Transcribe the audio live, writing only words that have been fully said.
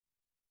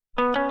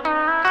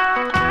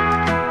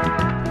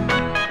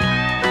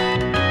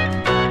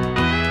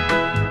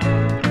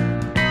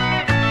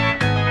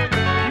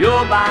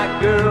my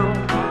girl,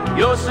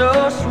 you're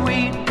so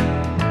sweet.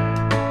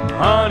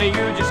 Honey,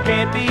 you just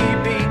can't be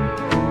beat.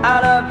 I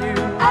love you,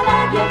 I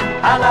love you,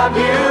 I love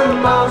you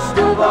most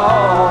of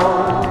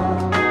all.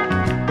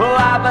 Oh,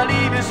 I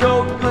believe you're so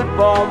good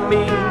for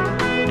me.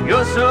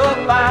 You're so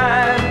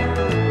fine.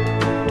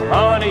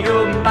 Honey,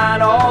 you're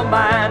mine, all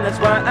mine. That's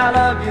why I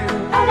love you,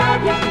 I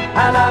love you,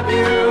 I love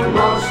you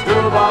most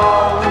of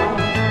all.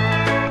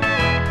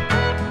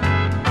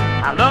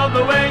 I love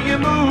the way you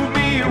move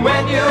me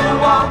when you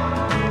walk.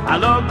 I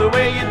love the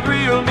way you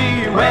thrill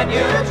me when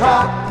you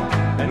talk.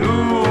 And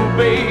ooh,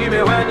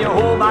 baby, when you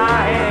hold my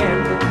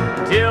hand,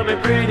 tell me,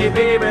 pretty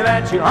baby,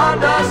 that you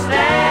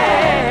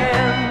understand.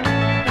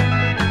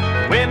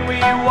 When we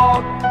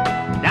walk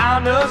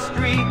down the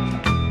street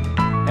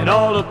and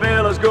all the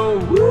fellas go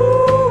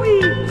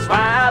woo-wee, that's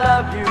why I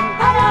love you,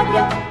 I love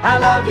you, I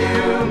love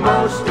you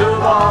most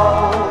of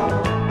all.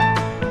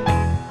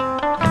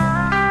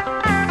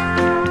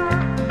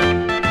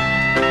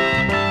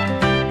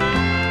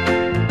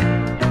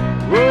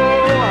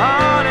 Oh,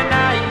 honey,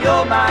 now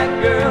you're my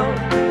girl,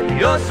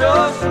 you're so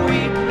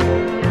sweet.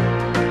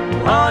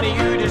 Honey,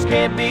 you just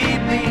can't be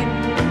beat.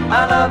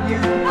 I love you,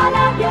 I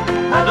love you,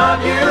 I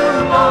love you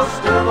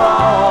most of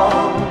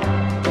all.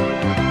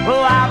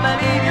 Oh, I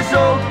believe you're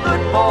so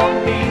good for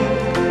me.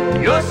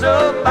 You're so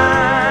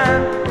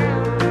fine.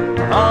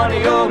 Honey,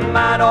 you're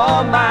mine,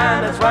 all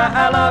mine. That's why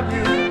I love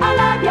you, I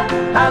love you,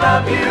 I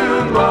love you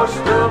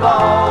most of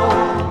all.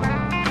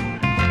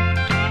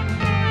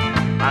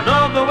 I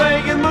love the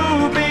way you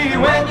move me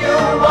when you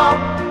walk.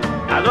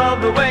 I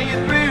love the way you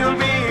thrill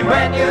me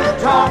when you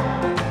talk.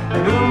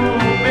 And ooh,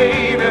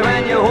 baby,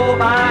 when you hold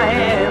my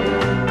hand,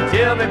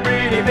 tell me,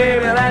 pretty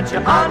baby, that you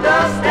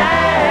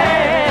understand.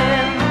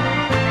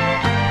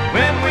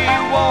 When we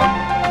walk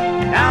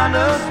down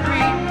the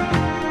street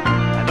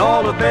and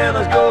all the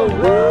fellas go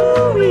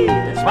woo-wee,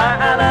 that's why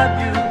I love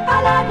you, I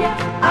love you,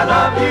 I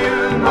love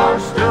you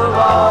most of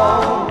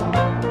all.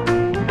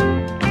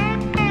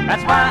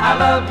 That's why I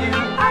love you,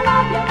 I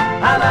love you,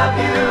 I love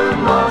you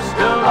most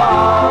of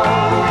all.